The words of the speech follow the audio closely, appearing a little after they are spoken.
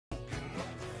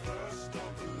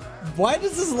Why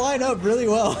does this line up really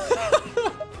well?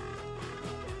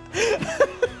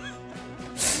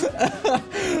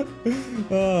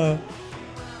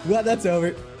 Glad that's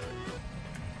over.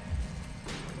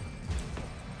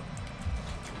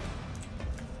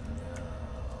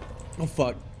 Oh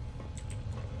fuck.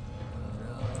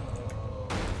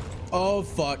 Oh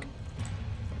fuck.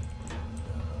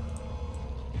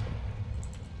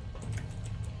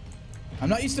 I'm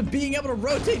not used to being able to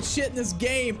rotate shit in this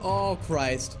game. Oh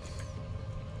Christ.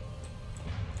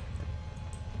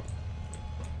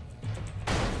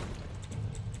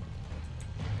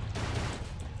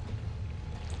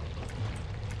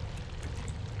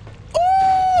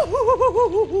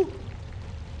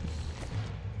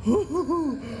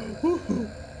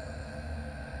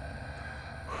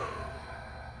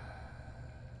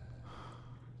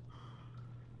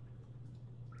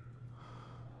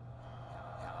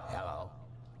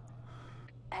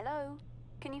 Hello?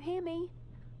 Can you hear me?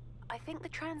 I think the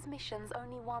transmission's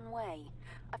only one way.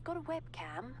 I've got a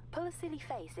webcam. Pull a silly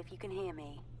face if you can hear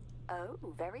me. Oh,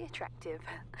 very attractive.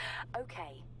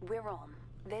 Okay, we're on.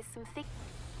 There's some thick...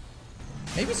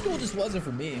 Maybe school just wasn't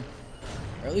for me.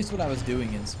 Or at least what I was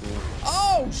doing in school.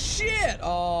 Oh, shit!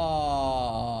 Oh.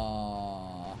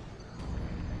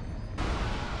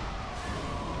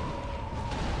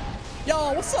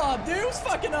 Yo, what's up, dude? What's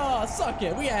fucking suck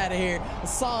it. We out of here.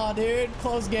 What's up, dude?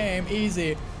 Close game.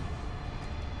 Easy.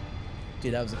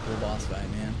 Dude, that was a cool boss fight,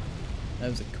 man. That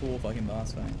was a cool fucking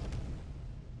boss fight.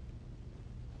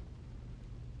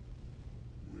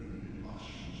 Oh,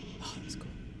 that's cool.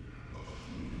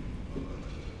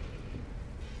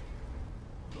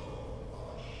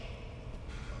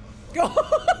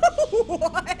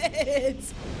 What?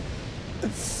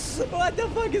 What the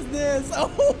fuck is this?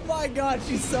 Oh my god,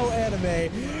 she's so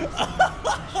anime.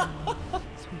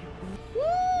 Woo!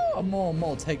 I'm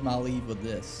gonna take my leave with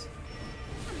this.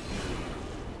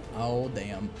 Oh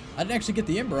damn. I didn't actually get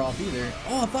the ember off either.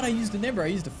 Oh, I thought I used an ember. I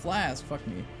used a flask. Fuck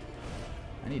me.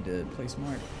 I need to play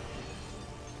smart.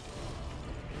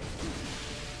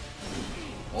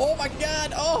 Oh my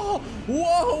god. Oh,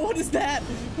 whoa, what is that?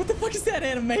 What the fuck is that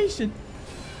animation?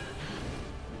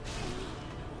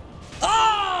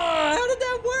 Oh, how did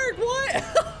that work? What?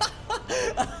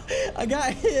 I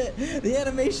got hit. The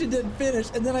animation didn't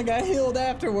finish, and then I got healed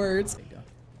afterwards. There you go.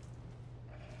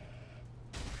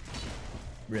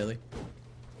 Really?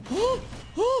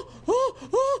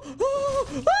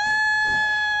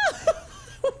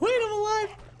 Wait, I'm alive.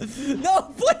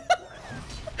 No, please.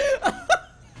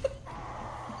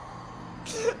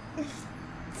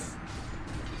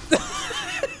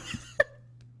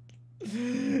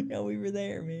 Yeah, we were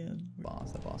there, man.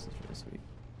 Boss, that boss is really sweet.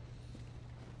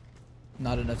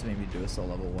 Not enough to make me do a soul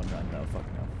level 1 run, though. Fuck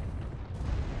no.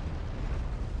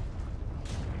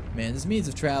 Man, this means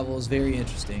of travel is very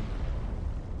interesting.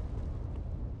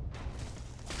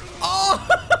 Oh!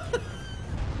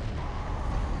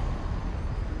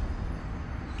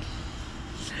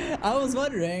 I was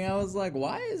wondering, I was like,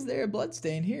 why is there a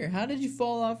bloodstain here? How did you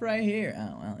fall off right here?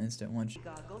 Oh, well, instant one.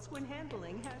 Goggles when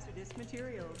handling hazardous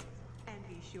materials. And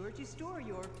be sure to store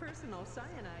your personal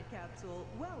cyanide capsule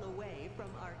well away from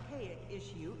archaic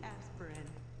issue aspirin.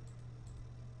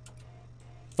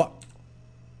 Fuck.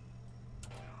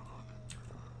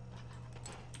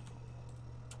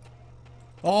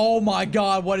 Oh my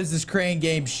god, what is this crane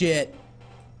game shit?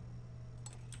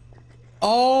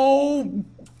 Oh!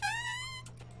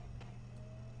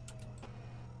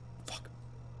 Fuck.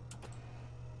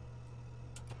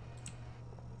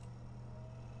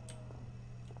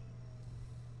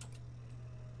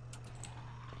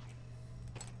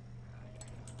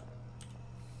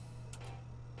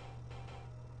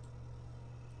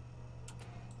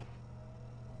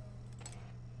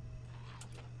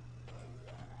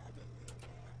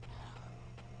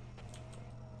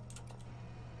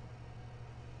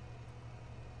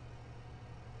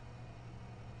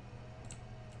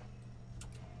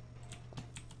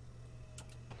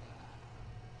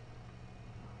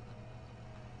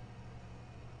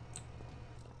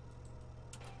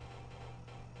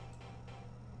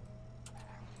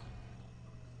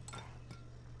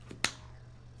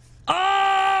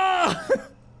 Ah!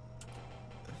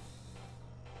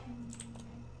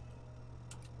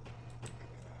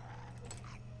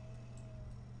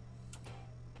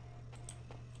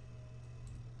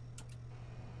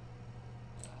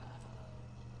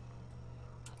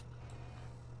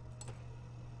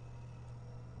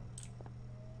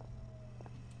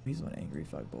 He's one angry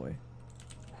fuck boy.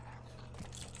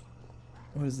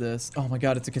 What is this? Oh my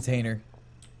god, it's a container.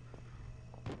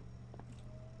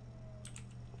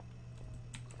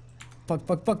 Fuck,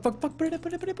 fuck, fuck, fuck, fuck, put it,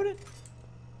 put it, put it, put it.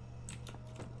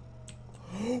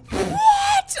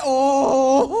 What?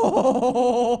 Oh,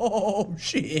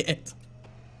 shit.